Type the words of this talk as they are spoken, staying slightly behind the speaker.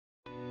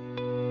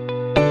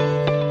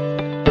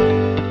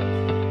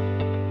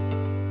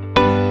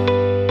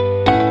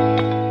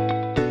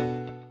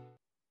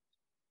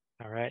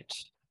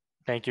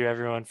Thank you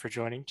everyone for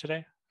joining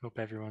today. Hope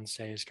everyone's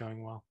day is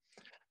going well.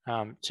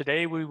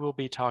 Today we will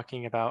be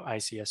talking about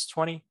ICS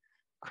 20,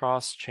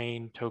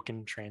 cross-chain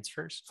token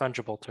transfers,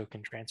 fungible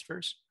token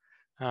transfers.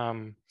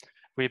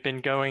 We've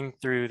been going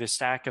through the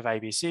stack of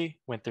IBC,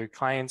 went through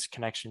clients,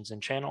 connections,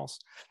 and channels,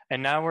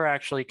 and now we're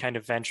actually kind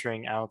of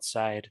venturing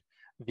outside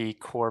the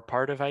core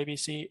part of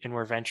IBC, and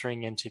we're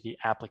venturing into the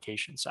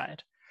application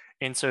side.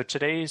 And so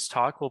today's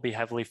talk will be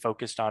heavily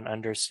focused on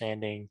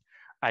understanding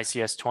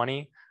ICS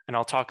 20, and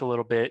I'll talk a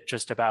little bit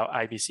just about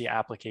IBC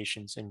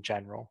applications in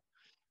general.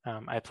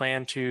 I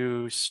plan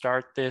to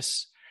start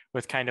this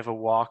with kind of a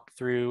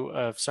walkthrough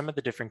of some of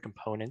the different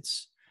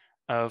components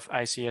of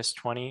ICS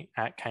 20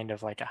 at kind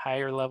of like a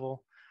higher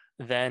level.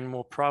 Then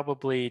we'll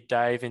probably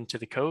dive into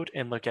the code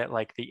and look at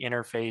like the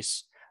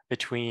interface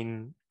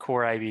between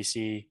core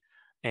IBC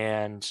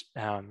and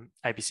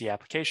IBC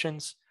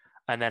applications.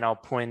 And then I'll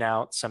point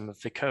out some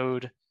of the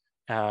code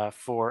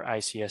for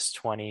ICS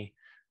 20.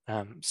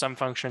 Some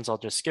functions I'll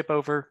just skip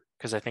over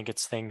because I think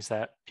it's things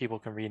that people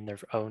can read in their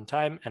own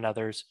time, and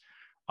others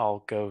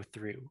I'll go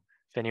through.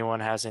 If anyone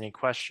has any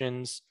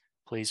questions,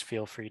 please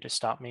feel free to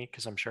stop me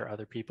because I'm sure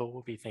other people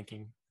will be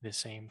thinking the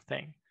same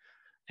thing.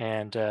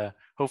 And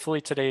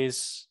hopefully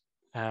today's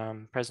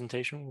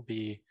presentation will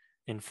be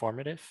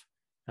informative.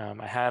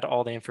 I had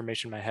all the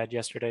information in my head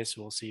yesterday,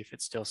 so we'll see if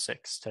it still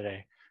sticks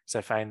today. Because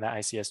I find that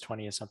ICS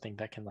 20 is something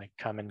that can like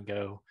come and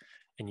go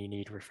and you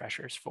need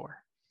refreshers for.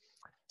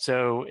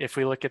 So if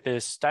we look at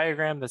this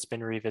diagram that's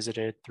been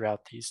revisited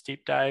throughout these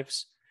deep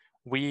dives,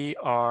 we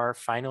are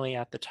finally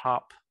at the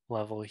top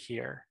level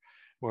here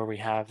where we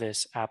have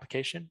this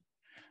application,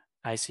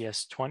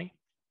 ICS 20.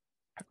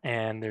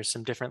 And there's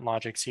some different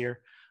logics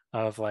here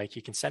of like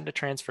you can send a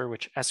transfer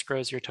which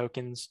escrows your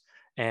tokens.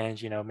 And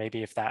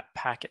maybe if that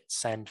packet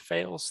send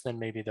fails, then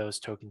maybe those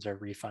tokens are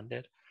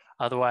refunded.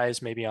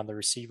 Otherwise, maybe on the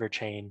receiver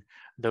chain,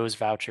 those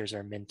vouchers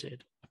are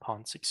minted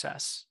upon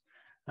success.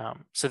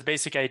 So the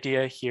basic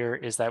idea here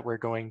is that we're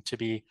going to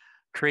be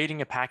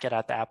creating a packet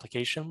at the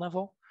application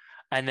level,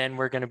 and then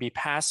we're going to be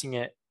passing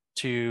it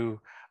to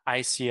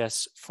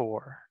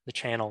ICS4, the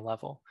channel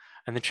level.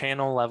 And the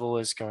channel level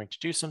is going to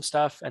do some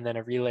stuff, and then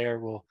a relayer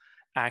will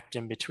act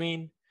in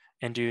between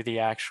and do the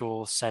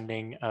actual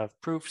sending of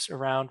proofs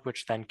around,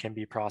 which then can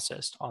be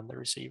processed on the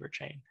receiver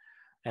chain.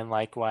 And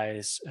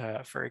likewise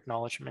for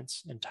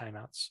acknowledgements and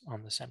timeouts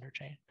on the sender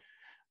chain.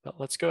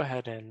 But let's go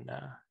ahead and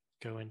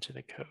go into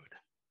the code,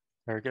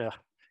 or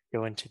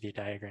go into the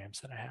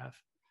diagrams that I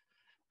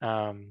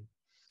have.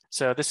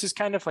 So this is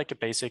kind of like a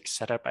basic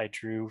setup I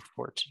drew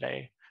for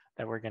today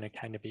that we're going to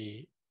kind of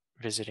be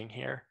visiting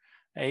here.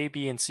 A,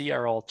 B, and C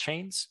are all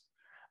chains,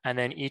 and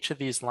then each of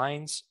these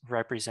lines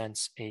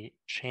represents a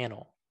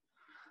channel.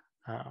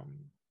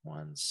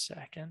 One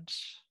second.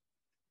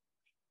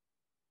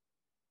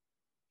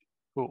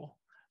 Cool.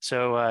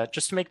 So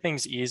just to make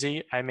things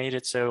easy, I made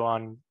it so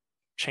on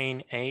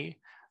chain A,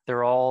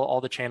 they're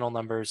all the channel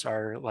numbers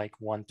are like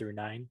 1 through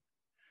 9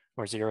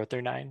 or 0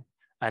 through 9.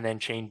 And then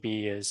chain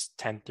B is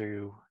 10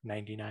 through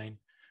 99.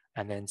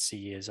 And then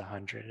C is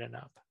 100 and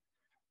up.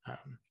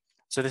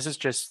 So this is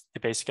just the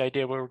basic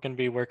idea what we're going to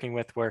be working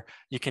with, where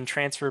you can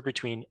transfer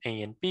between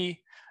A and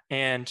B.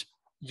 And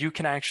you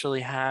can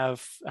actually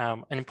have,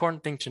 an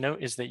important thing to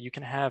note is that you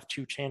can have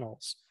two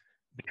channels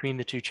between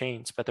the two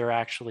chains, but they're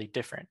actually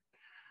different.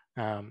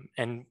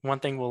 And one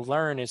thing we'll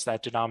learn is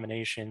that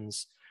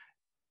denominations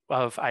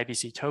of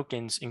IBC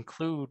tokens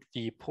include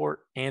the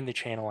port and the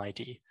channel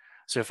ID.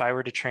 So if I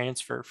were to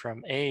transfer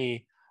from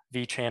A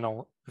via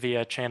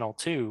channel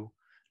 2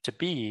 to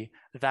B,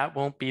 that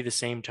won't be the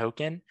same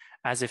token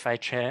as if I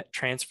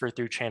transfer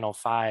through channel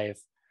 5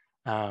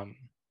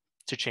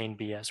 to chain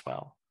B as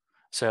well.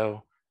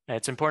 So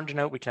it's important to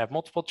note we can have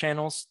multiple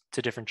channels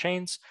to different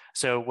chains.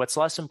 So what's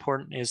less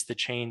important is the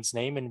chain's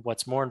name, and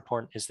what's more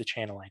important is the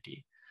channel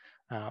ID.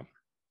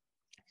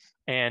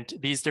 And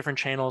these different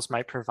channels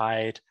might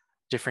provide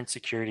different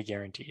security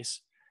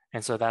guarantees.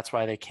 And so that's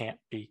why they can't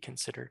be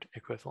considered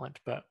equivalent,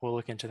 but we'll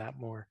look into that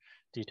more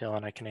detail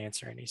and I can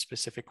answer any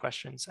specific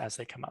questions as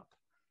they come up.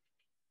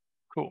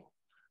 Cool.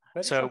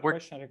 Very short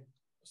question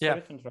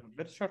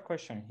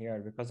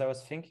here, because I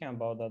was thinking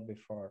about that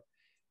before.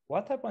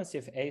 What happens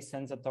if A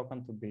sends a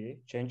token to B,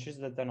 changes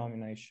the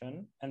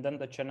denomination, and then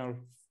the channel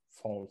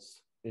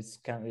falls?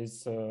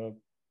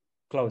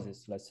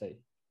 Closes, let's say.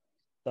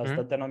 Does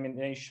the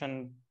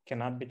denomination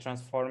cannot be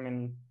transformed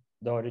in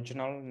the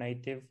original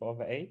native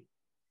of A?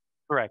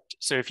 Correct.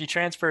 So if you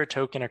transfer a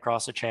token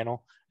across a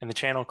channel and the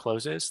channel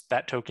closes,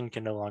 that token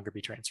can no longer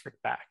be transferred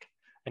back,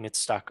 and it's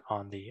stuck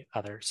on the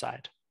other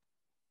side.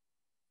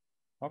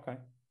 Okay,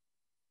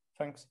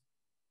 thanks.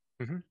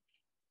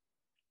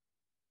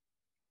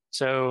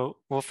 So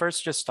we'll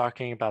first just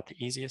talking about the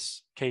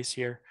easiest case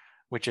here,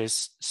 which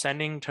is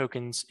sending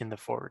tokens in the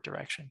forward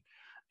direction.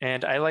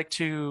 And I like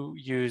to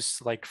use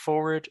like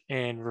forward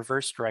and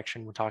reverse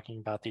direction when talking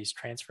about these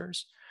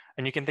transfers.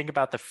 And you can think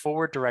about the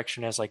forward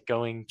direction as like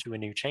going to a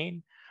new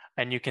chain,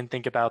 and you can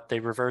think about the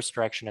reverse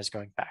direction as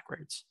going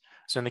backwards.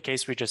 So in the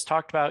case we just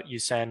talked about, you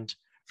send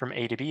from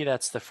A to B,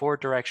 that's the forward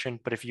direction.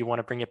 But if you want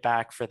to bring it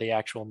back for the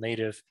actual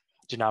native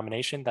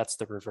denomination, that's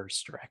the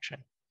reverse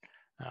direction.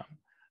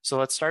 So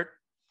let's start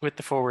with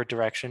the forward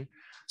direction.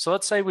 So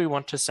let's say we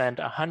want to send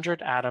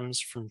 100 atoms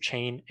from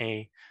chain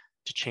A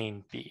to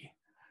chain B.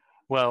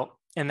 Well,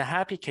 in the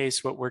happy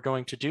case, what we're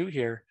going to do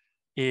here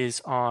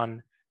is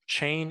on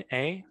chain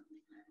A,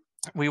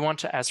 we want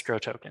to escrow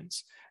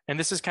tokens. And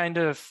this is kind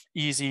of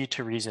easy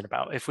to reason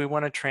about. If we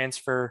want to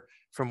transfer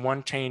from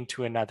one chain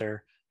to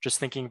another, just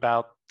thinking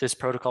about this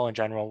protocol in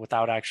general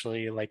without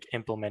actually like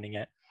implementing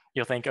it,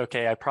 you'll think,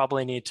 okay, I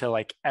probably need to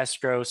like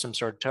escrow some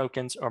sort of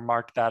tokens or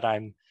mark that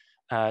I'm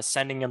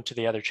sending them to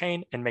the other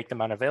chain and make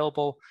them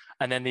unavailable.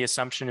 And then the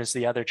assumption is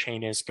the other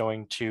chain is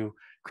going to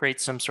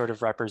create some sort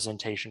of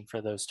representation for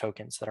those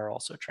tokens that are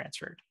also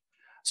transferred.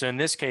 So in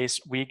this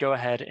case, we go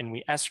ahead and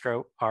we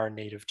escrow our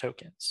native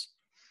tokens.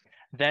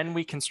 Then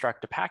we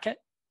construct a packet,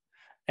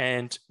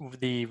 and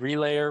the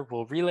relayer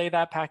will relay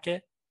that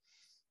packet.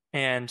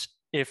 And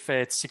if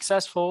it's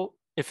successful,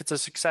 if it's a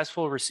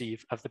successful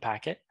receive of the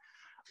packet,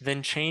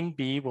 then chain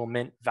B will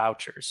mint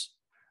vouchers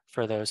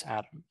for those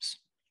atoms.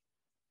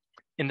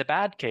 In the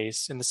bad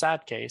case, in the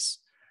sad case,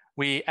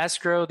 we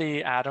escrow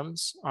the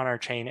atoms on our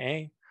chain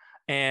A,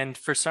 and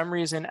for some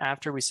reason,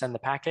 after we send the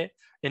packet,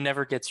 it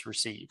never gets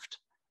received.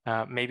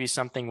 Maybe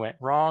something went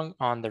wrong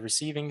on the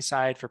receiving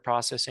side for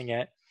processing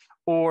it,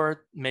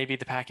 or maybe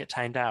the packet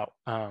timed out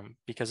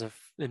because of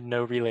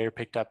no relayer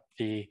picked up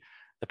the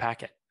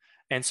packet.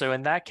 And so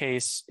in that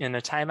case, in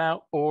a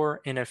timeout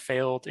or in a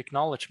failed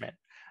acknowledgement,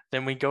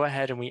 then we go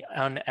ahead and we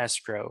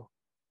unescrow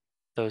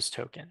those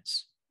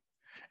tokens.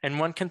 And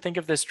one can think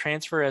of this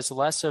transfer as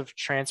less of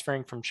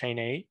transferring from chain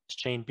A to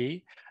chain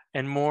B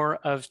and more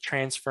of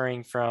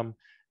transferring from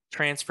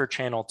transfer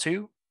channel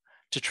 2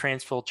 to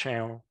transfer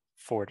channel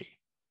 40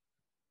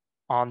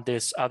 on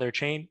this other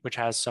chain, which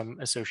has some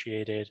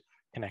associated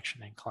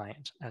connection and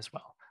client as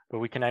well. But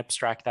we can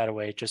abstract that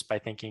away just by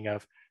thinking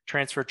of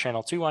transfer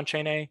channel 2 on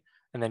chain A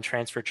and then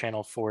transfer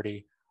channel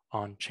 40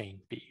 on chain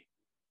B.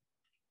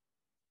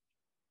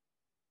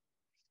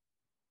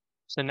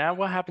 So now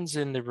what happens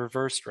in the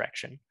reverse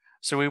direction?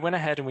 So we went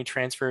ahead and we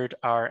transferred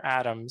our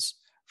atoms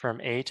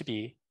from A to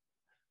B.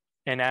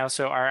 And now,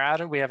 so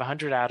we have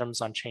 100 atoms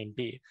on chain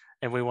B,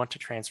 and we want to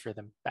transfer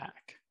them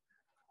back.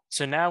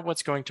 So now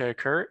what's going to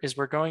occur is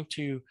we're going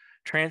to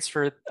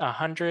transfer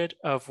 100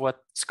 of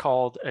what's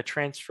called a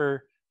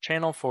transfer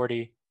channel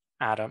 40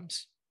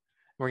 atoms.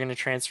 We're going to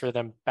transfer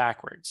them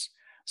backwards.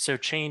 So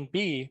chain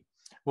B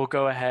will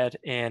go ahead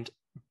and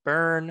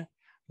burn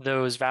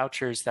those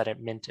vouchers that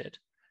it minted.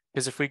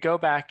 Because if we go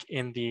back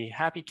in the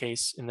happy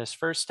case in this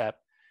first step,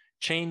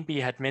 chain B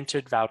had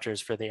minted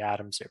vouchers for the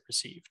atoms it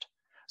received.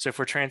 So if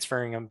we're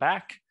transferring them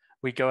back,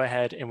 we go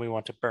ahead and we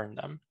want to burn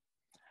them.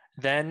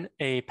 Then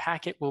a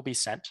packet will be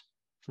sent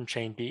from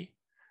chain B.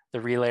 The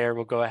relayer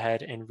will go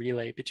ahead and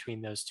relay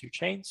between those two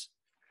chains.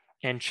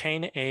 And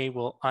chain A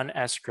will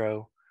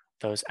unescrow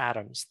those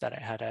atoms that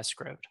it had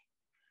escrowed.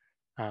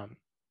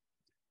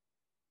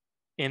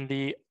 In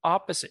the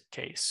opposite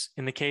case,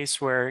 in the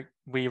case where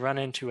we run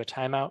into a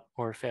timeout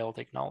or a failed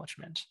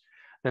acknowledgement,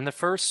 then the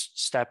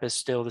first step is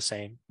still the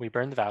same. We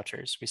burn the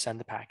vouchers, we send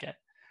the packet.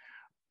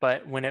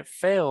 But when it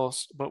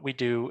fails, what we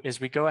do is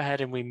we go ahead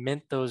and we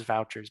mint those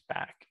vouchers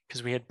back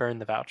because we had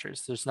burned the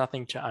vouchers. There's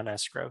nothing to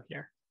unescrow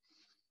here.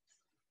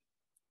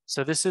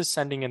 So this is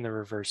sending in the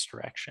reverse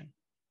direction.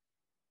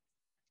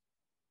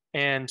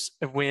 And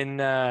when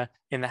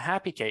in the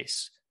happy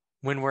case,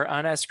 when we're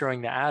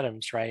unescrowing the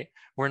atoms, right,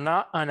 we're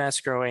not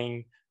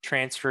unescrowing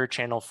transfer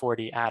channel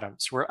 40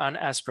 atoms. We're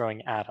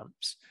unescrowing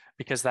atoms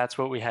because that's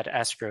what we had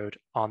escrowed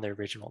on the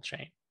original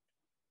chain.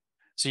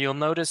 So you'll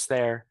notice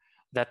there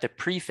that the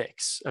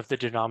prefix of the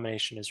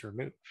denomination is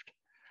removed.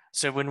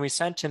 So when we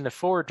sent in the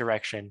forward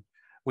direction,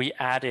 we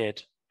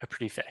added a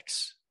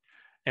prefix.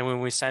 And when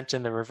we sent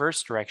in the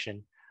reverse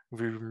direction,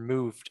 we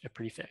removed a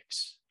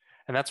prefix.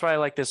 And that's why I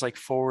like this like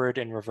forward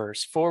and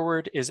reverse.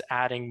 Forward is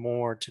adding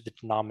more to the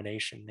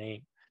denomination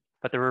name,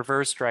 but the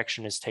reverse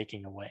direction is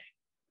taking away.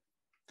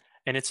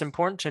 And it's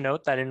important to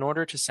note that in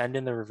order to send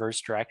in the reverse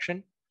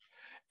direction,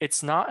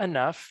 it's not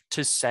enough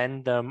to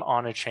send them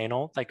on a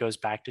channel that goes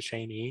back to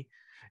chain E.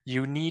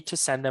 You need to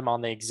send them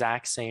on the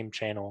exact same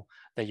channel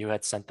that you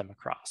had sent them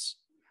across.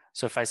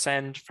 So if I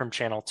send from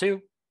channel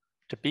 2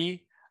 to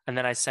B, and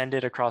then I send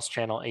it across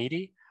channel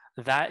 80,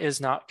 that is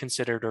not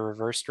considered a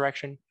reverse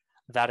direction.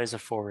 That is a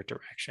forward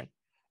direction.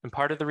 And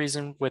part of the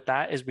reason with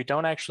that is we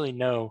don't actually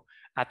know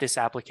at this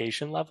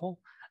application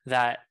level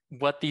that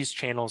what these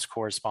channels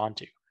correspond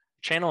to.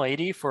 Channel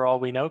 80, for all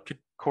we know, could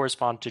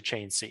correspond to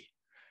chain C.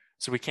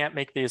 So we can't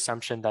make the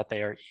assumption that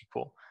they are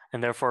equal.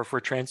 And therefore, if we're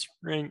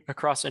transferring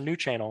across a new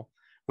channel,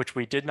 which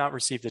we did not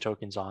receive the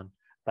tokens on,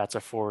 that's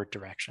a forward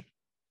direction.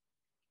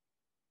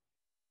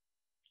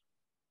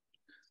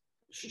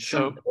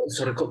 Sean,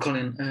 sorry,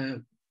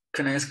 Colin,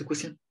 can I ask a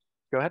question?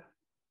 Go ahead.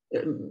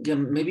 Yeah,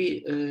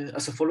 maybe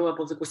as a follow-up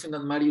of the question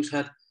that Marius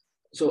had.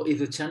 So if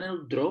the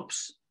channel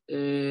drops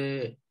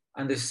and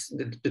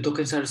the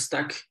tokens are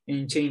stuck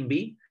in chain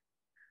B,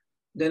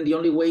 then the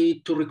only way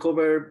to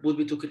recover would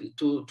be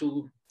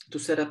to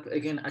set up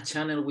again a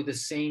channel with the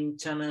same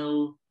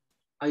channel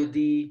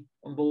ID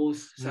on both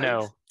sides?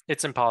 No,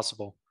 it's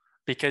impossible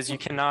because you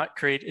cannot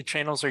create,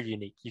 channels are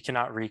unique. You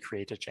cannot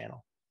recreate a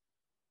channel.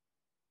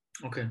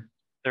 Okay.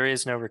 There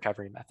is no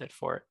recovery method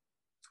for it.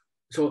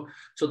 So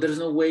there's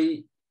no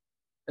way,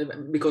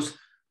 because.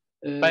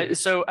 But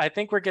so I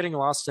think we're getting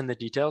lost in the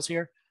details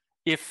here.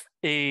 If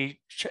a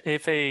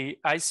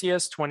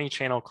ICS 20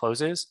 channel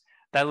closes,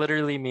 that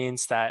literally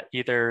means that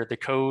either the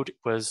code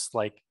was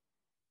like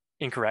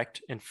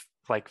incorrect and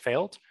like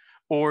failed,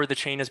 or the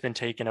chain has been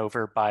taken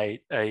over by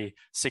a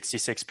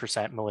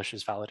 66%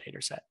 malicious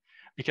validator set.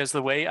 Because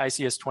the way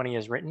ICS 20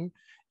 is written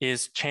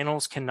is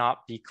channels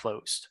cannot be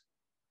closed.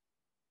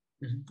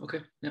 Okay,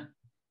 yeah.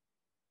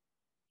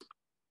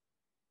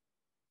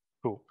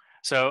 Cool.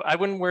 So I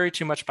wouldn't worry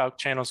too much about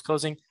channels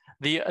closing.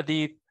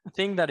 The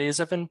thing that is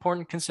of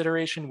important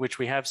consideration, which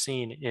we have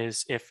seen,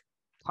 is if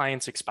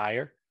clients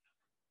expire,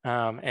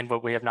 and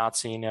what we have not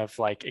seen of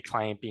like a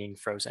client being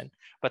frozen.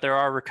 But there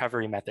are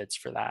recovery methods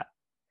for that.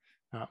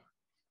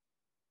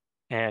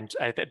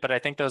 But I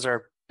think those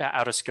are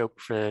out of scope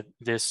for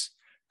this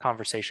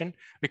conversation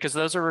because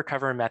those are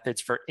recovery methods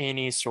for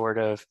any sort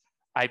of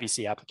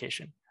IBC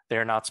application.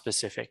 They're not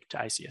specific to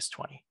ICS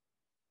 20.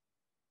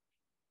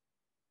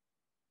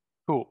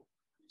 Cool.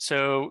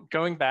 So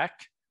going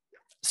back,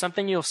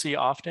 something you'll see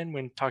often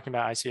when talking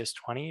about ICS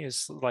 20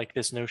 is like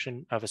this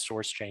notion of a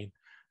source chain.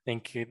 I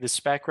think the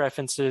spec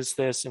references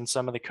this in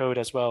some of the code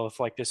as well, of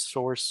like this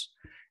source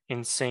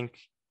in sync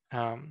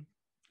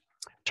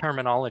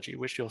terminology,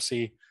 which you'll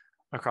see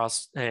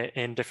across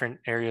in different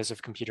areas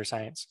of computer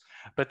science.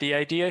 But the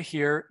idea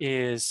here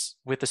is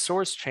with the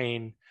source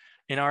chain,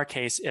 in our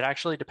case, it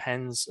actually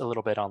depends a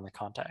little bit on the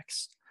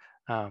context.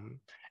 And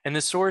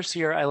the source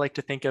here, I like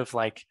to think of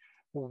like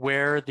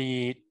where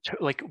did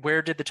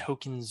the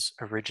tokens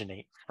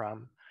originate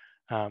from?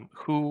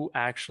 Who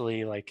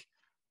actually like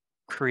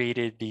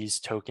created these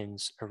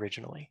tokens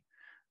originally?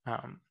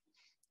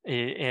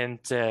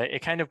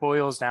 It kind of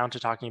boils down to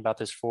talking about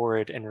this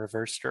forward and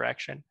reverse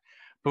direction.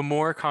 But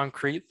more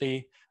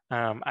concretely,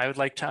 I would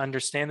like to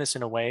understand this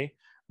in a way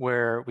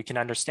where we can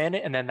understand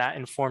it, and then that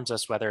informs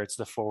us whether it's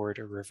the forward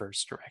or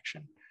reverse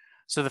direction.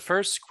 So the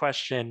first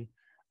question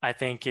I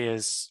think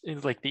is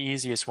like the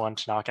easiest one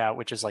to knock out,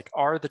 which is like,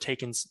 are the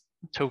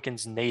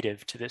tokens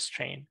native to this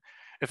chain?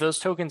 If those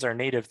tokens are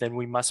native, then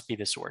we must be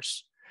the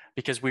source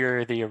because we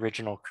are the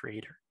original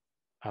creator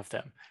of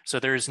them.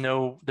 So there's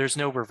no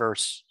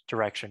reverse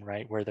direction,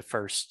 right? We're the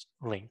first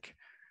link.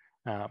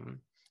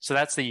 So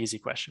that's the easy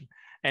question.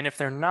 And if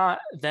they're not,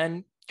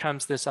 then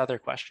comes this other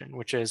question,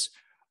 which is,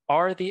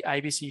 are the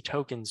IBC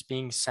tokens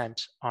being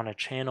sent on a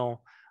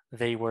channel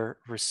they were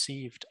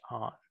received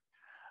on?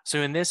 So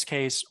in this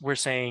case, we're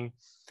saying,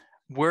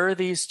 were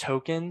these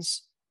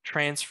tokens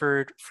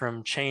transferred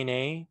from chain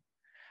A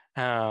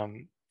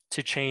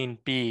to chain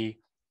B?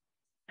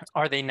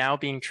 Are they now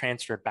being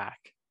transferred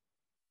back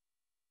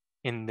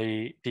in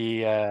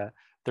the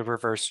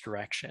reverse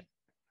direction?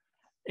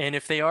 And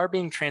if they are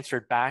being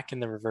transferred back in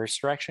the reverse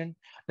direction,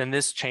 then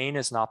this chain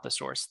is not the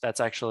source. That's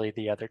actually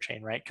the other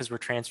chain, right? Because we're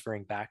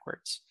transferring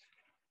backwards.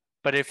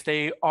 But if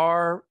they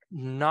are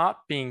not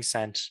being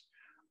sent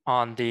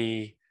on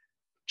the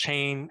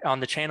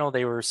channel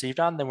they were received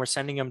on, then we're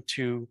sending them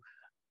to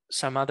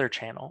some other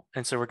channel.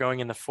 And so we're going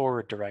in the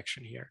forward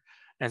direction here.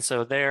 And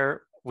so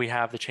there we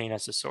have the chain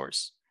as the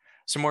source.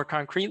 So more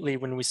concretely,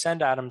 when we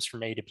send atoms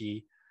from A to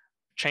B,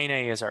 chain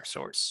A is our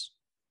source.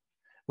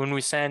 When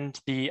we send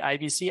the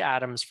IBC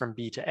atoms from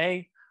B to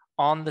A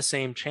on the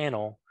same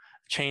channel,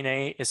 chain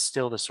A is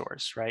still the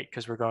source, right?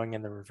 Because we're going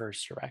in the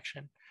reverse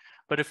direction.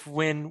 But if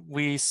when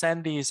we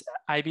send these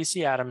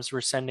IBC atoms, we're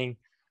sending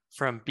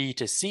from B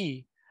to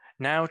C,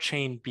 now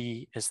chain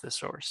B is the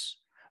source.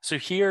 So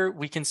here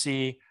we can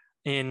see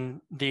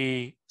in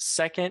the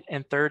second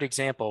and third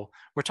example,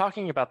 we're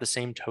talking about the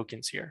same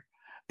tokens here.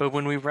 But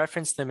when we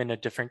reference them in a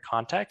different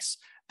context,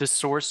 the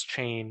source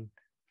chain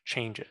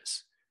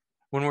changes.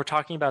 When we're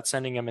talking about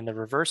sending them in the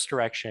reverse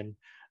direction,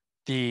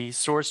 the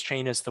source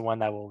chain is the one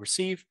that will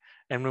receive.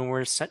 And when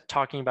we're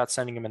talking about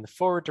sending them in the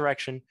forward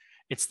direction,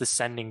 it's the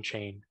sending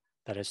chain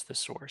that is the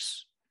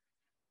source.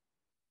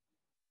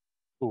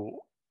 Ooh.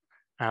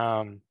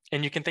 And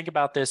you can think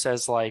about this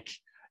as like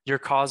you're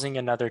causing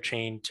another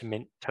chain to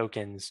mint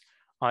tokens.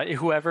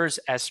 Whoever's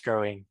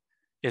escrowing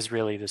is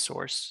really the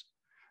source.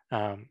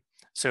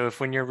 So if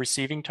when you're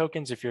receiving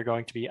tokens, if you're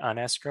going to be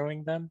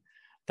unescrowing them,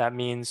 that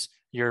means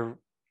you're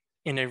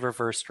in a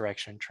reverse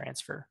direction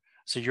transfer.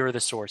 So you're the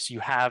source. You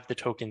have the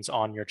tokens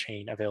on your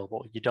chain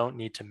available. You don't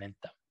need to mint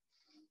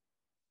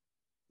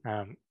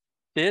them.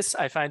 This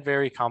I find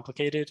very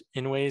complicated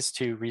in ways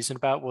to reason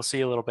about. We'll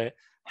see a little bit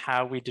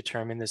how we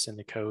determine this in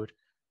the code,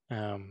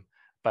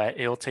 but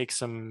it'll take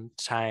some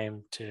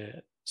time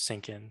to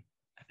sink in,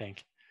 I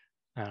think.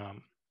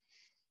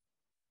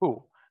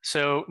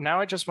 So now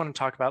I just want to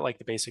talk about like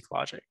the basic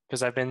logic,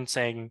 because I've been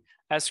saying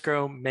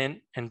escrow,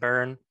 mint, and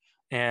burn,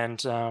 and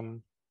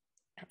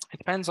it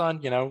depends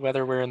on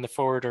whether we're in the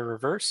forward or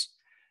reverse.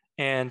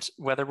 And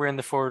whether we're in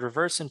the forward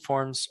reverse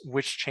informs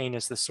which chain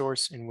is the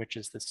source and which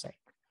is the sink.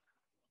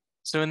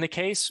 So in the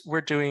case we're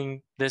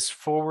doing this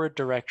forward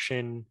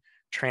direction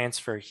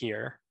transfer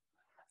here,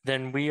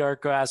 then we are,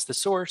 as the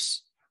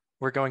source,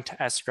 we're going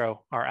to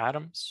escrow our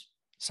atoms,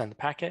 send the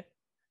packet,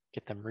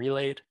 get them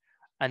relayed,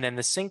 and then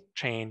the sink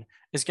chain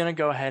is going to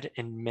go ahead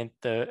and mint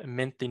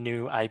the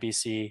new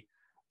IBC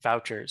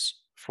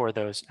vouchers for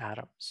those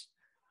atoms.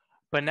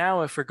 But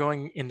now if we're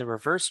going in the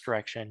reverse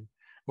direction,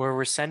 where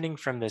we're sending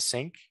from the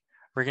sink,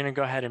 we're going to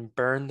go ahead and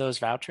burn those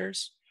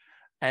vouchers,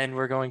 and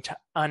we're going to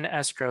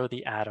unescrow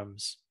the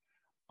atoms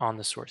on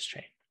the source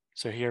chain.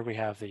 So here we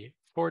have the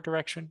forward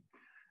direction,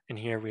 and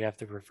here we have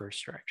the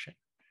reverse direction.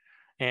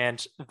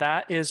 And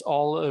that is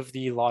all of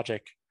the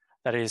logic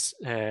that is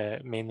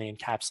mainly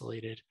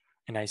encapsulated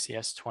in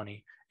ICS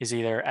 20, is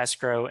either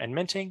escrow and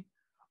minting,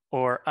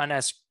 or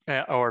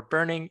or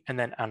burning and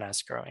then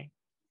unescrowing.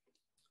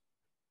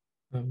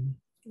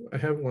 I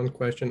have one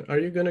question. Are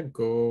you gonna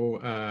go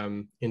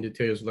in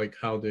details like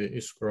how the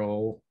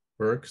escrow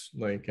works,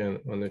 like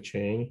on the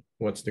chain?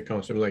 What's the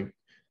concept? Like,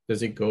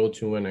 does it go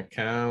to an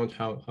account?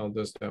 How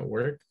does that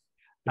work?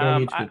 You don't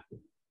need to.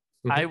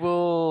 I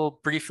will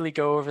briefly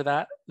go over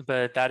that,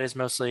 but that is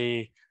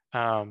mostly,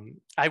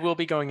 I will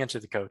be going into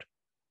the code.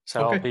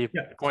 So Okay. I'll be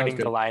Yeah, pointing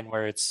the line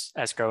where it's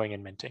escrowing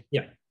and minting.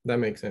 Yeah, that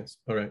makes sense.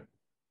 All right.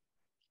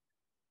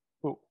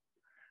 Cool.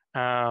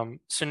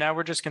 So now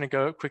we're just going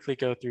to quickly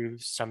go through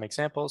some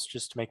examples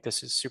just to make this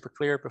super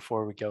clear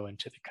before we go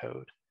into the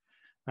code.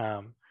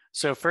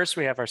 So first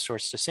we have our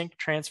source to sink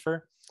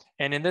transfer.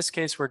 And in this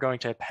case, we're going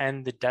to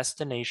append the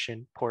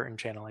destination port and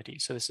channel ID.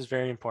 So this is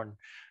very important.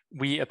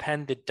 We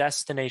append the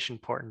destination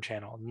port and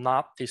channel,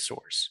 not the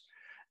source.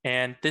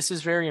 And this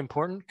is very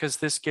important because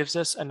this gives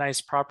us a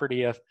nice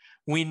property of,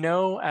 we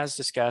know, as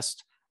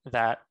discussed,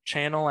 that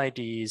channel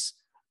IDs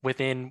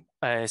within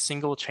a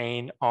single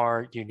chain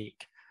are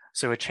unique.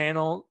 So a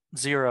channel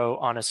 0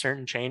 on a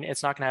certain chain,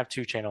 it's not going to have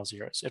two channel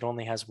zeros. It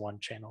only has one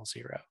channel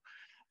 0.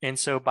 And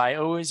so by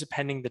always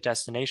appending the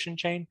destination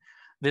chain,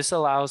 this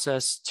allows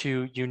us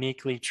to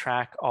uniquely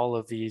track all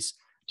of these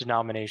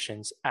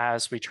denominations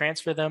as we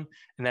transfer them,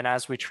 and then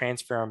as we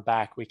transfer them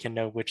back, we can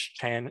know which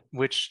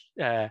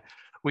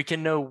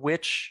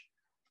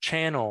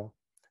channel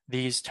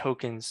these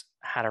tokens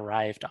had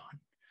arrived on.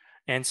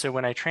 And so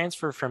when I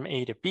transfer from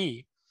A to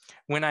B,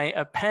 when I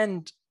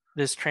append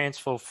this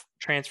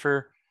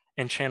transfer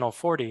and channel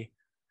 40,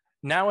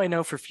 now I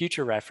know for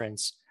future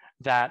reference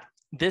that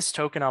this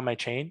token on my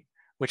chain,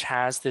 which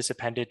has this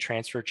appended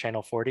transfer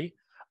channel 40,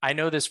 I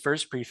know this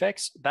first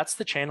prefix, that's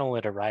the channel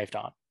it arrived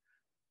on.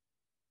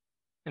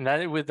 And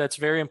that's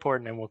very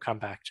important, and we'll come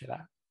back to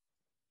that.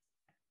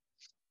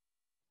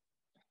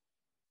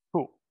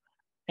 Cool.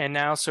 And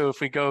now, so if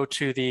we go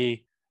to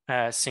the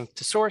sync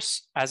to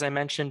source, as I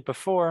mentioned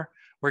before,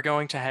 we're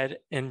going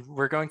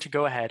to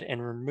go ahead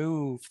and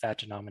remove that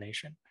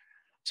denomination.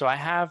 So I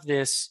have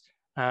this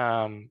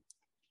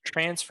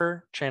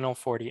transfer channel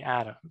 40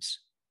 atoms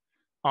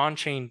on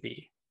chain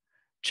B.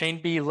 Chain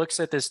B looks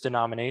at this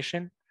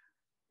denomination,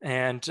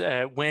 and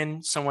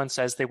when someone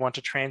says they want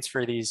to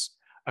transfer these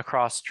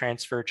across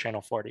transfer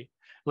channel 40,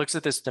 looks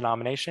at this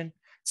denomination,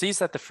 sees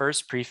that the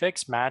first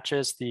prefix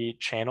matches the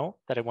channel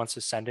that it wants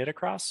to send it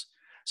across.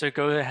 So it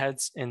goes ahead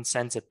and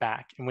sends it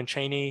back. And when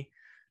chain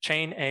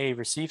A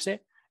receives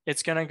it,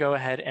 it's going to go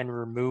ahead and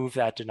remove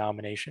that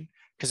denomination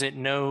because it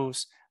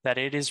knows that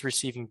it is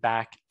receiving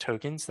back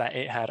tokens that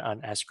it had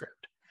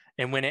unescrowed.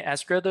 And when it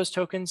escrowed those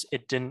tokens,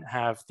 it didn't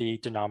have the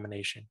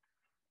denomination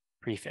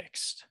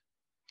prefixed.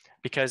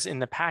 Because in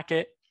the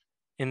packet,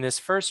 in this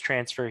first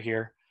transfer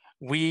here,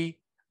 we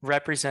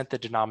represent the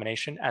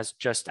denomination as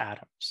just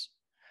atoms.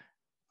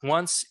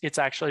 Once it's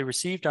actually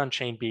received on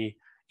chain B,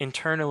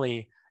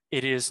 internally,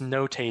 it is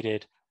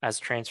notated as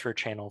transfer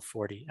channel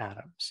 40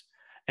 atoms.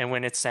 And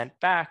when it's sent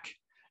back,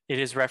 it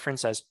is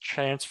referenced as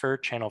transfer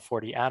channel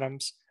 40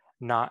 atoms,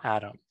 not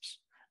atoms,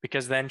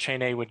 because then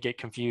chain A would get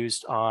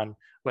confused on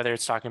whether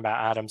it's talking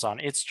about atoms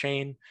on its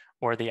chain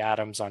or the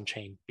atoms on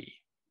chain B.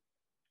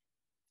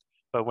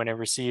 But when it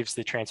receives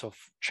the transfer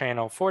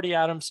channel 40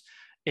 atoms,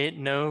 it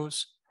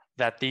knows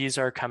that these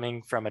are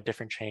coming from a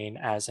different chain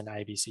as an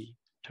IBC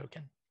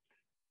token.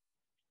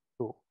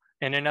 Cool.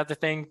 And another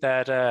thing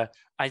that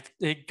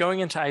going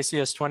into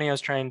ICS 20, I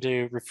was trying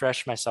to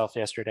refresh myself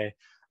yesterday,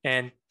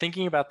 and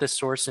thinking about this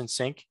source and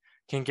sink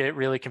can get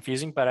really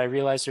confusing, but I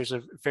realized there's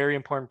a very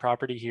important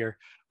property here,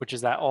 which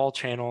is that all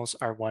channels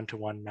are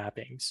one-to-one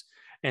mappings.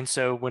 And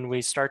so when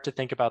we start to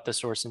think about the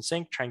source and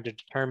sink, trying to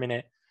determine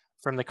it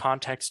from the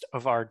context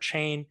of our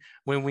chain,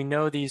 when we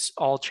know these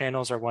all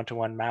channels are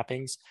one-to-one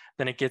mappings,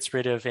 then it gets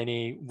rid of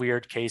any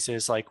weird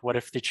cases, like what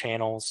if the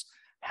channels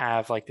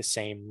have like the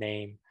same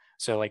name?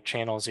 So like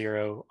channel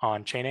 0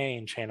 on chain A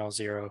and channel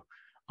 0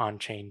 on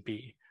chain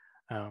B.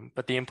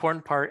 But the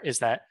important part is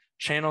that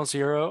channel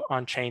 0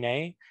 on chain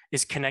A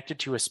is connected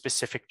to a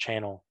specific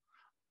channel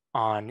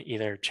on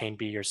either chain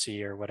B or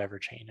C or whatever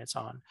chain it's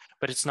on,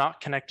 but it's not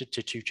connected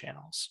to two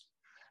channels.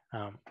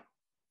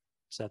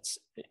 So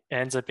it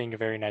ends up being a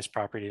very nice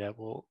property that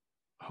we'll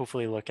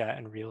hopefully look at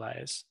and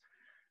realize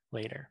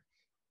later.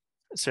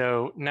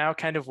 So now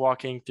kind of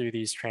walking through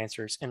these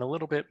transfers in a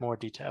little bit more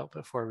detail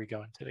before we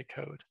go into the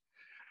code.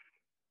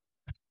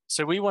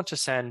 So we want to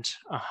send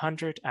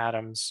 100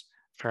 atoms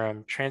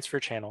from transfer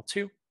channel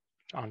 2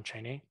 on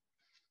chain A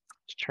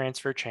to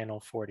transfer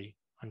channel 40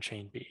 on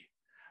chain B.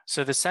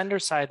 So the sender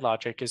side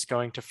logic is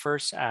going to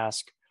first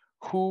ask,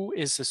 who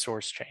is the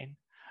source chain?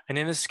 And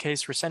in this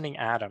case, we're sending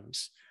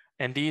atoms,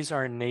 and these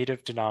are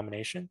native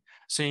denomination.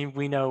 So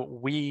we know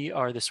we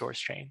are the source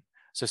chain.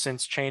 So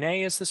since chain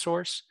A is the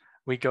source,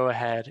 we go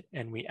ahead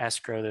and we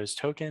escrow those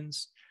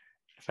tokens.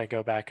 If I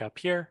go back up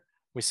here,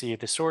 we see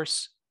the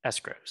source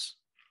escrows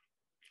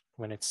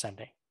when it's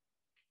sending.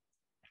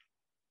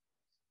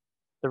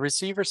 The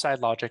receiver side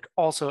logic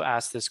also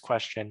asks this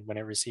question when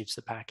it receives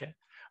the packet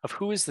of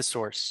who is the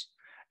source.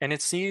 And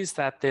it sees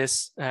that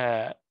this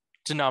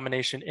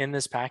denomination in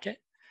this packet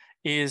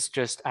is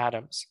just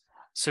atoms.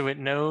 So it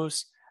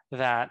knows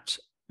that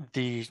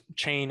the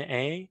chain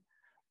A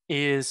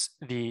is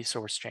the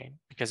source chain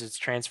because it's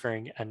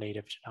transferring a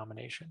native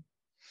denomination.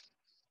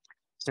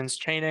 Since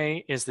chain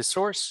A is the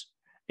source,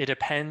 it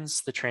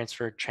appends the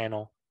transferred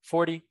channel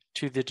 40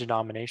 to the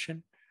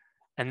denomination,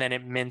 and then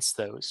it mints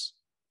those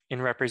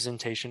in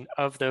representation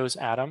of those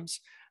atoms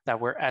that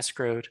were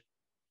escrowed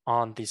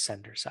on the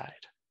sender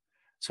side.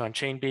 So on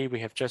chain B, we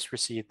have just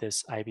received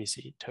this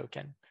IBC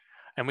token.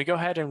 And we go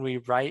ahead and we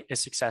write a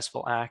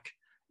successful ACK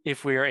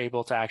if we are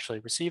able to actually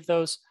receive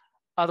those.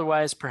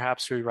 Otherwise,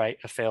 perhaps we write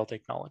a failed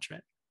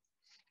acknowledgement.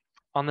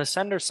 On the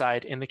sender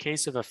side, in the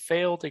case of a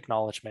failed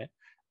acknowledgement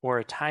or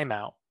a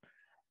timeout,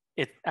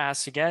 it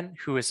asks again,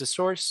 who is the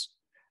source?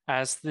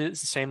 As the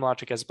same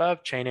logic as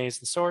above, chain A is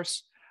the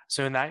source.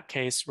 So in that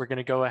case, we're going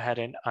to go ahead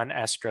and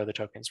unescrow the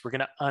tokens. We're going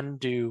to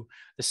undo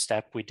the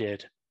step we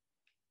did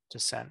to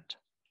send.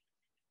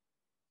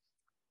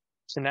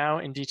 So now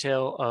in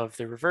detail of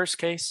the reverse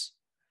case,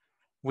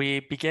 we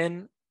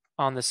begin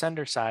on the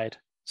sender side.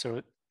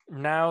 So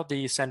now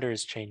the sender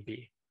is chain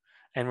B,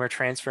 and we're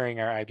transferring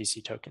our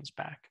IBC tokens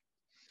back.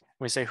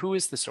 We say, who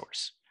is the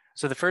source?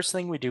 So the first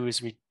thing we do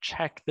is we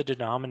check the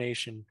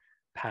denomination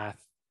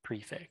path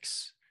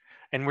prefix.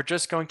 And we're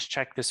just going to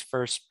check this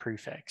first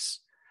prefix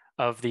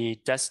of the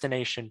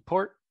destination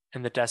port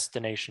and the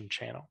destination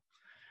channel.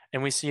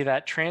 And we see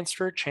that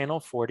transfer channel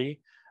 40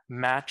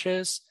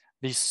 matches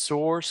the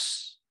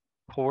source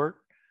port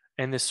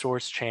and the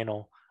source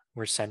channel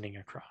we're sending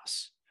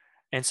across.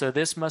 And so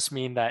this must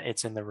mean that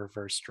it's in the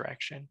reverse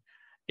direction.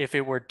 If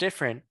it were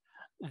different,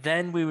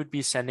 then we would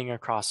be sending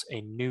across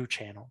a new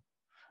channel.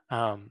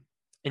 And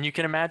you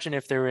can imagine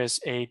if there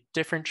was a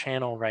different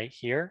channel right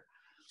here,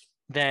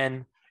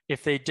 then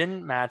if they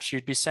didn't match,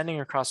 you'd be sending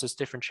across this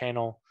different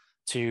channel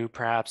to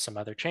perhaps some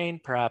other chain,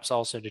 perhaps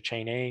also to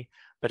chain A,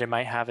 but it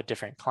might have a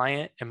different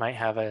client. It might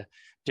have a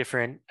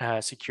different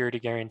security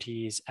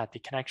guarantees at the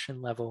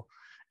connection level.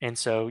 And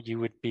so you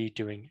would be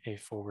doing a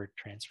forward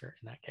transfer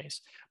in that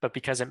case. But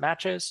because it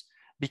matches,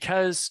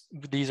 because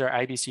these are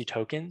IBC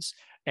tokens,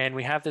 and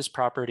we have this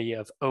property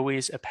of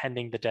always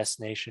appending the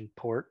destination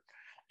port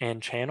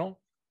and channel,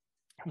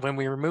 when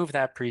we remove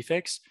that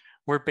prefix,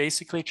 we're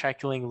basically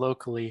checking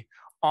locally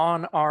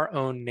on our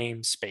own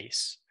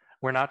namespace.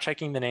 We're not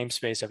checking the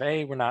namespace of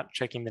A, we're not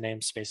checking the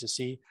namespace of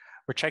C,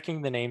 we're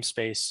checking the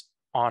namespace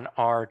on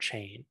our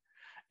chain.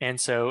 And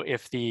so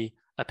if the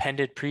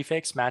appended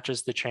prefix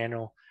matches the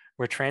channel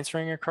we're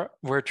transferring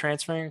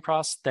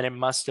across, then it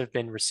must have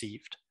been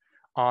received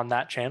on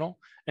that channel.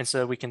 And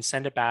so we can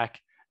send it back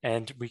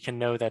and we can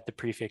know that the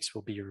prefix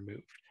will be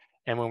removed.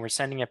 And when we're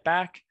sending it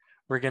back,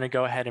 we're going to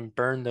go ahead and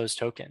burn those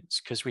tokens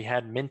because we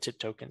had minted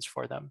tokens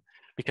for them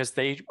because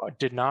they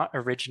did not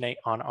originate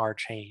on our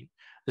chain.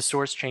 The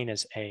source chain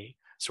is A,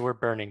 so we're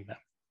burning them.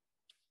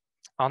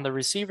 On the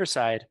receiver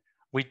side,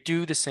 we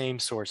do the same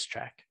source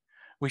check.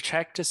 We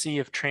check to see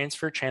if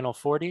transfer channel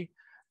 40,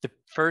 the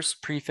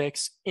first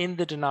prefix in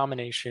the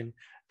denomination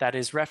that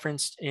is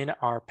referenced in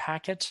our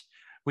packet,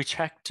 we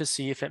check to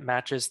see if it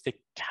matches the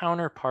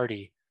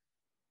counterparty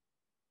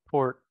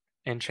port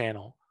and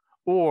channel,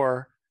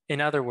 or in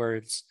other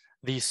words,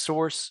 the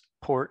source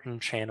port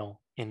and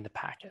channel in the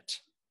packet.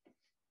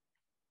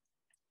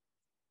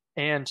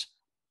 And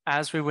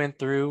as we went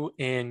through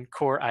in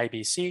core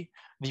IBC,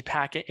 the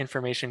packet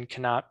information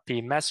cannot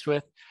be messed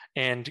with,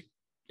 and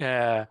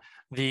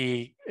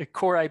the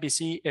core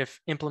IBC,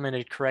 if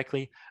implemented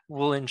correctly,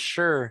 will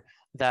ensure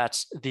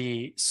that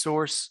the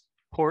source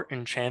port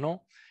and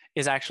channel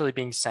is actually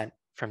being sent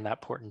from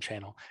that port and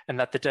channel, and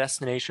that the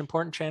destination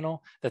port and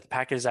channel, that the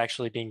packet is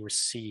actually being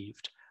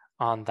received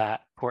on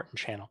that port and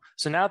channel.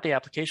 So now at the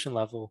application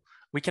level,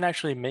 we can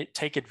actually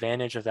take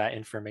advantage of that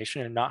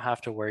information and not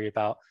have to worry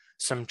about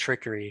some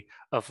trickery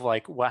of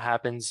like what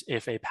happens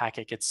if a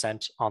packet gets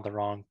sent on the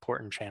wrong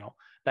port and channel.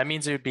 That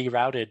means it would be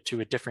routed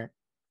to a different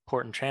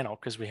port and channel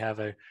because we have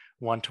a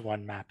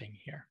one-to-one mapping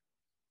here.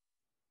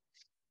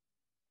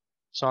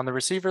 So on the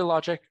receiver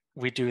logic,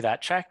 we do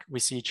that check. We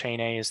see chain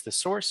A is the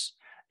source,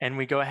 and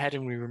we go ahead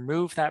and we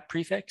remove that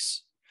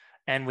prefix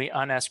and we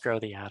unescrow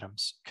the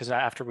atoms because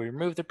after we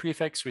remove the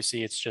prefix, we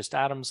see it's just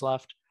atoms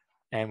left,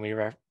 and we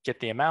get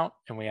the amount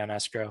and we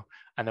unescrow,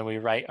 and then we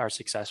write our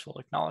successful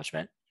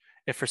acknowledgement.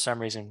 If for some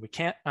reason we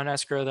can't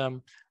unescrow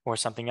them or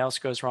something else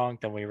goes wrong,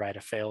 then we write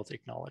a failed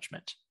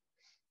acknowledgement.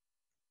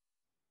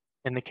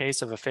 In the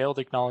case of a failed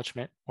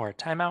acknowledgement or a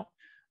timeout,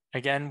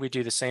 again, we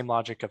do the same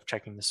logic of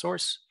checking the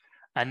source,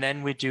 and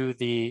then we do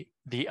the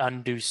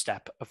undo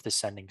step of the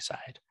sending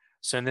side.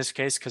 So in this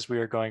case, because we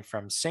were going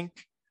from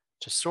sync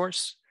to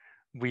source,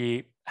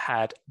 we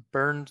had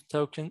burned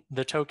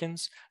the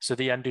tokens. So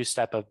the undo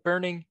step of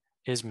burning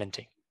is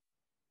minting.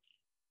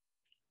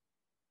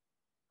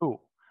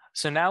 Cool.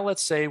 So now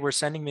let's say we're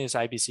sending these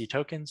IBC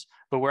tokens,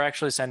 but we're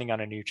actually sending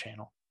on a new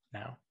channel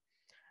now.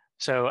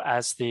 So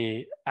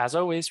as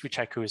always, we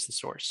check who is the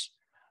source.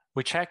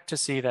 We check to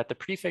see that the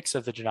prefix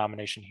of the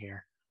denomination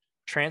here,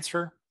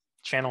 transfer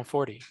channel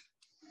 40,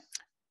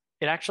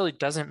 it actually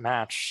doesn't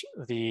match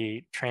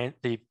the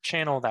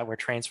channel that we're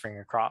transferring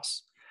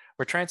across.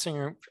 We're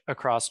transferring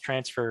across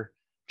transfer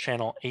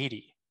channel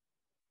 80.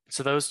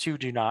 So those two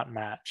do not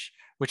match,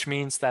 which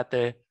means that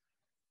the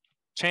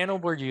channel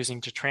we're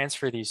using to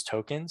transfer these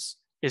tokens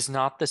is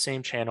not the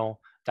same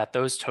channel that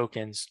those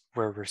tokens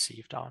were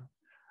received on.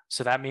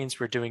 So that means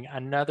we're doing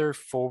another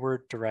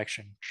forward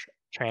direction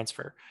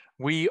transfer.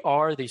 We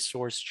are the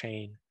source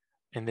chain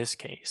in this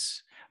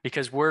case,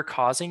 because we're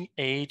causing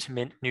A to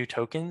mint new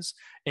tokens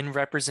in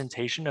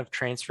representation of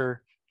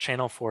transfer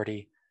channel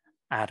 40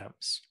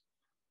 atoms.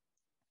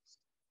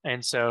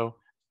 And so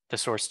the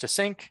source to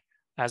sync,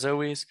 as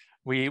always,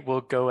 we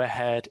will go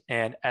ahead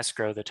and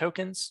escrow the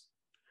tokens.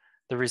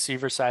 The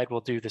receiver side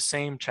will do the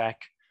same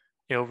check.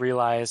 It'll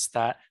realize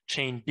that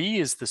chain B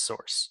is the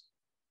source.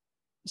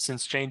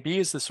 Since chain B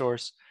is the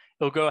source,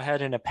 it'll go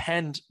ahead and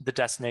append the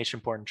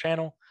destination port and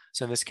channel.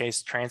 So in this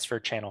case, transfer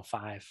channel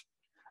 5.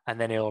 And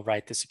then it'll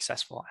write the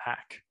successful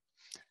ACK.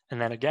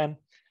 And then again,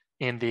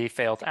 in the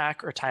failed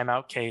ACK or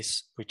timeout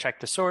case, we check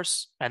the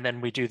source and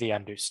then we do the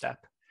undo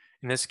step.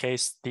 In this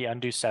case, the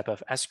undo step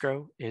of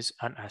escrow is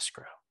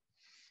unescrow.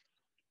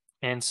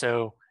 And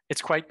so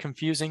it's quite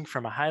confusing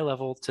from a high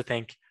level to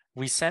think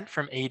we sent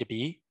from A to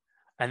B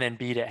and then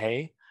B to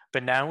A,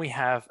 but now we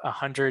have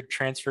 100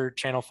 transferred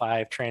channel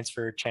 5,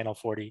 transferred channel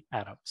 40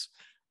 atoms,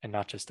 and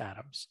not just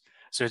atoms.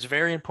 So it's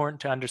very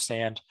important to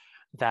understand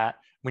that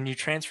when you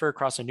transfer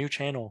across a new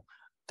channel,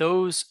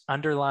 those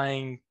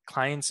underlying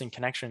clients and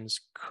connections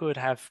could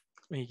have,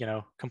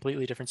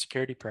 completely different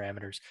security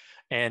parameters.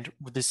 And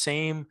the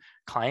same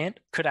client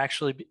could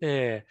actually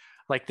be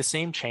like the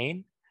same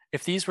chain.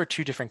 If these were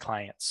two different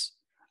clients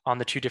on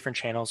the two different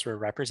channels we're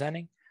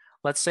representing,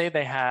 let's say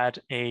they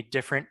had a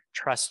different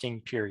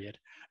trusting period.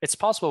 It's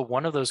possible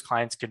one of those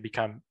clients could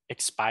become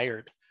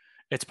expired.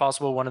 It's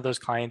possible one of those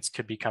clients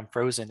could become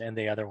frozen and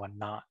the other one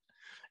not.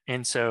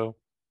 And so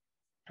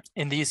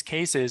in these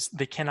cases,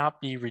 they cannot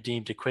be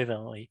redeemed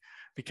equivalently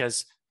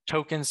because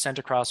tokens sent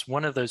across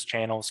one of those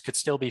channels could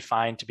still be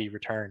fine to be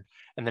returned,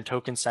 and the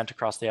tokens sent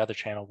across the other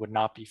channel would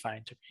not be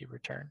fine to be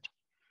returned.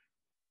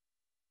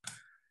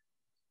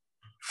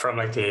 From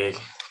like the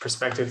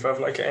perspective of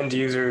like end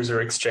users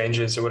or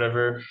exchanges or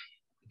whatever,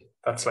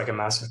 that's like a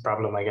massive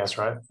problem, I guess,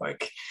 right?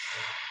 Like,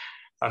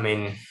 I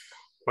mean,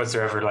 was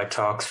there ever like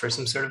talks for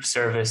some sort of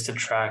service to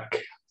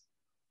track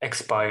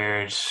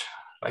expired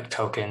like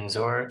tokens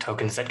or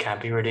tokens that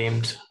can't be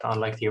redeemed on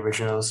like the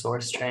original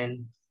source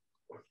chain?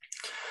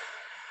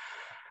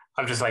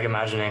 I'm just like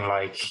imagining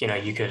like,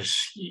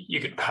 you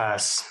could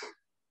pass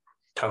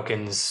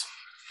tokens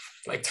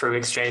like through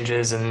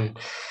exchanges, and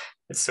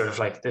it's sort of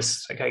like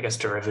this, like, I guess,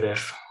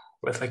 derivative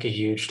with like a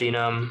huge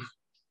denom,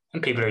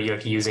 and people are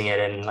like using it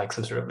in like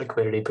some sort of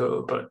liquidity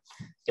pool, but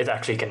it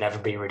actually can never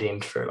be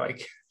redeemed for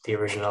like the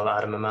original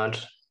atom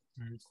amount.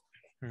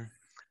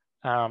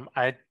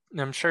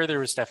 I'm sure there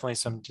was definitely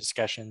some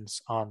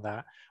discussions on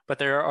that, but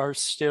there are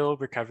still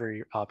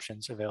recovery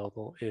options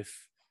available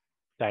if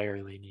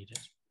direly needed.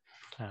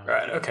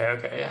 Right.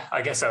 Okay. Yeah.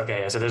 I guess.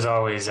 Okay. Yeah. So there's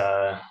always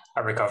a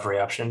recovery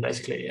option,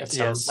 basically, at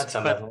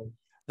some level.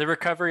 The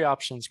recovery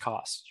options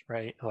cost,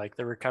 right? Like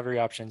the recovery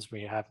options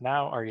we have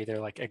now are either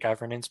like a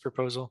governance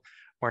proposal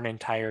or an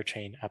entire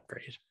chain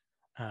upgrade.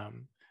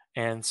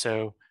 And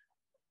so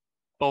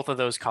both of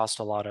those cost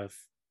a lot of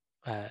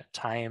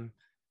time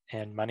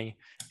and money.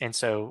 And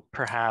so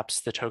perhaps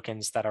the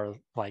tokens that are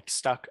like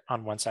stuck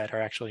on one side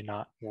are actually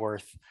not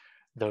worth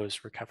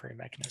those recovery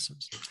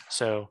mechanisms.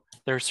 So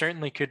there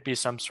certainly could be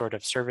some sort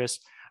of service,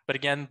 but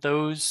again,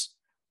 those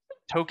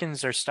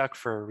tokens are stuck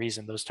for a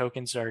reason. Those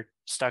tokens are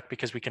stuck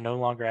because we can no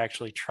longer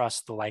actually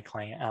trust the light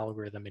client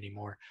algorithm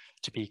anymore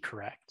to be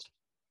correct.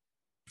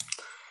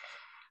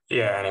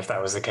 Yeah, and if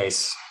that was the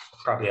case,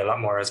 probably a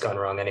lot more has gone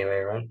wrong anyway,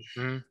 right?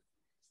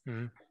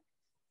 Mm-hmm.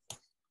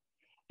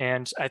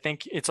 And I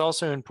think it's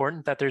also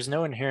important that there's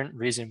no inherent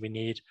reason we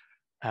need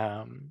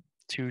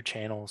two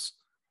channels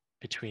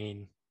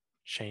between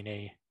chain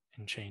A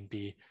and chain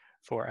B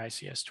for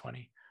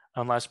ICS-20,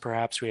 unless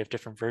perhaps we have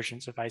different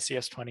versions of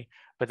ICS-20,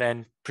 but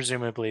then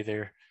presumably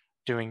they're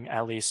doing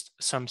at least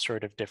some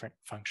sort of different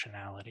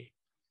functionality.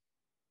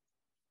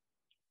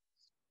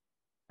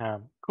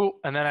 Cool.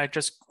 And then I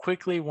just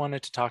quickly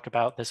wanted to talk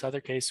about this other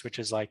case, which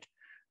is like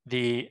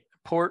The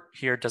port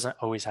here doesn't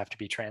always have to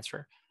be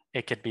transfer.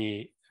 It could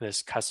be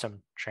this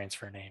custom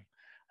transfer name.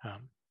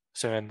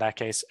 So in that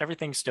case,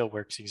 everything still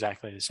works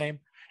exactly the same.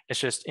 It's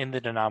just in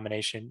the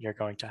denomination, you're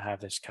going to have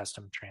this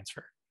custom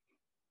transfer.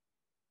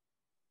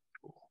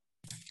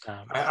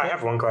 I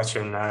have one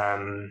question. I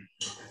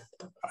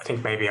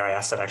think maybe I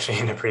asked it actually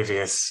in a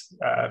previous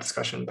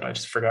discussion, but I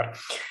just forgot.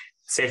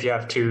 Say if you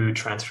have two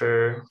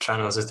transfer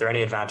channels, is there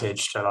any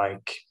advantage to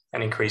like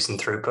an increase in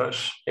throughput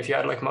if you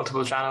had like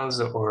multiple channels,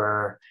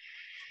 or?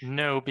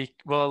 No,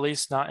 well, at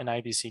least not in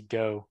IBC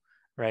Go,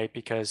 right?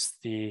 Because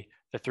the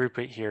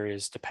throughput here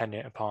is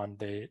dependent upon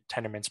the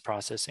Tendermint's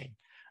processing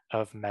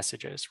of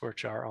messages,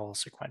 which are all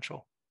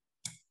sequential.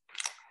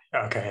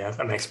 Okay, yeah,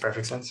 that makes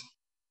perfect sense.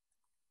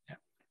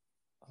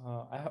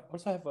 I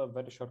also have a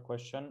very short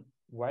question.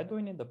 Why do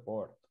we need the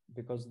port?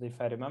 Because if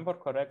I remember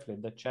correctly,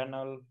 the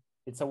channel,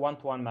 it's a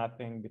one-to-one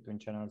mapping between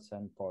channels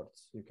and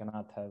ports. You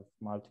cannot have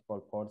multiple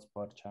ports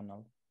per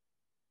channel.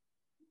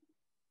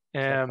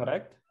 Is that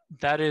correct?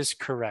 That is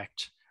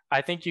correct.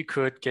 I think you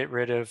could get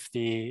rid of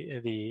the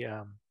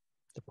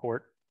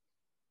port.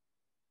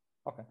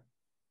 Okay.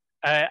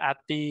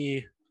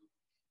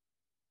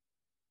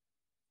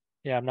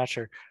 Yeah, I'm not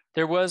sure.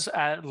 There was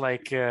at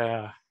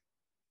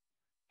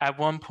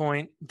one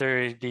point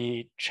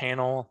the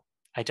channel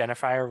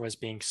identifier was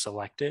being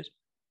selected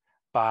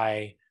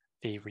by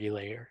the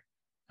relayer.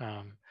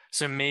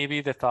 So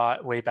maybe the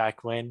thought way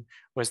back when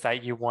was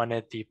that you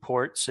wanted the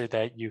port so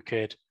that you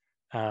could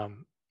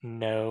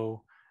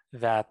know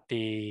that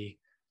the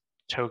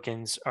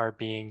tokens are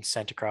being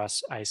sent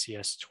across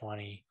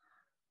ICS-20.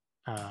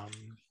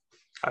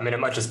 I mean, it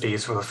might just be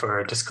useful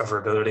for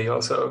discoverability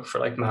also for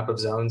like map of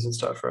zones and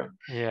stuff, right?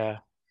 Yeah.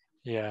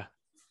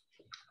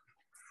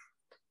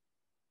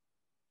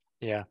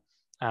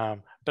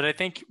 But I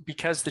think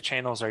because the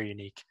channels are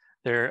unique,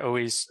 they're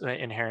always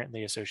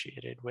inherently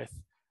associated with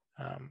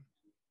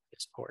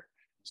this port.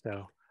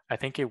 So I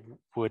think it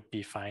would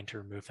be fine to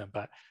remove them,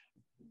 but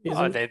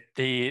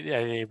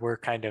they were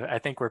kind of, I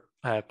think we're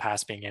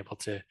past being able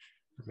to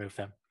remove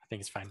them. I think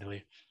it's fine to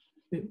leave.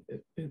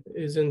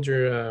 Isn't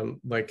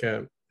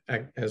there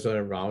as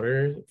a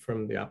router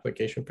from the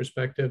application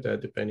perspective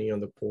that depending on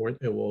the port,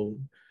 it will...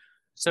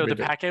 So the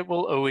packet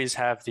will always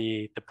have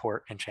the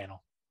port and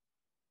channel,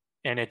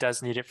 and it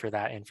does need it for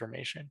that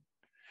information.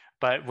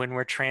 But when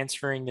we're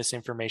transferring this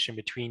information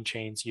between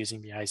chains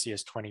using the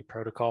ICS-20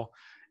 protocol,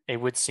 it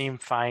would seem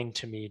fine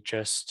to me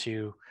just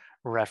to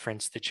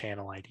reference the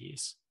channel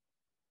IDs.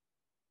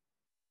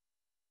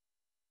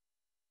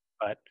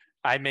 But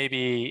I may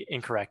be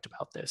incorrect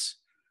about this.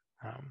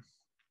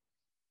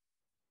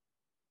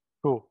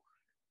 Cool.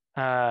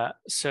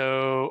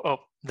 So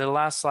the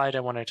last slide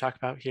I want to talk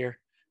about here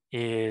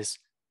is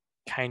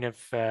kind of,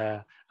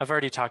 I've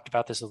already talked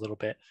about this a little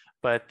bit,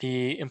 but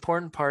the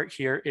important part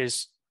here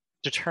is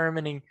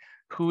determining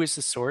who is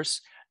the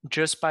source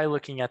just by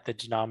looking at the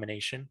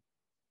denomination,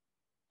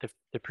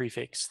 the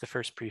prefix, the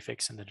first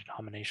prefix in the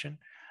denomination,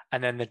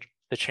 and then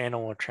the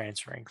channel we're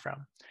transferring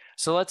from.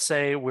 So let's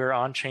say we're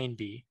on chain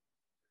B,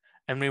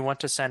 and we want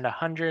to send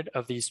 100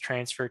 of these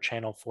transfer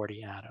channel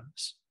 40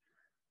 atoms.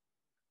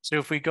 So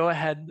if we go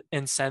ahead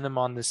and send them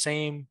on the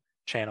same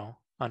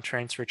channel, on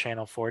transfer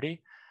channel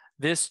 40,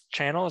 this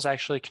channel is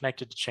actually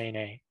connected to chain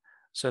A.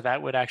 So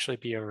that would actually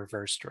be a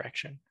reverse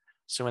direction.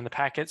 So when the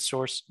packet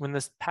source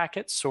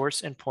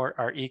and port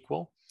are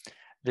equal,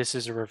 this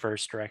is a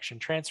reverse direction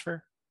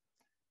transfer.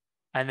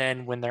 And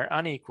then when they're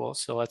unequal,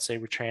 so let's say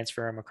we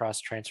transfer them across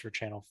transfer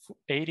channel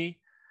 80,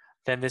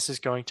 then this is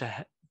going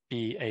to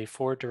be a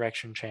forward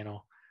direction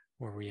channel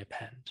where we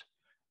append.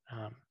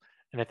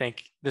 And I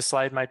think this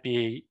slide might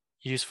be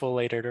useful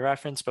later to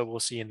reference, but we'll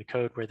see in the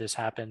code where this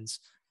happens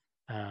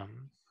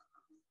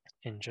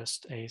in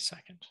just a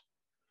second.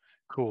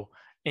 Cool.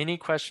 Any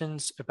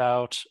questions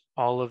about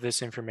all of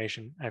this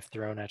information I've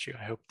thrown at you?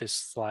 I hope these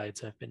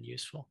slides have been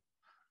useful.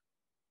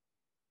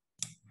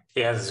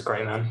 Yeah, this is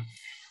great, man.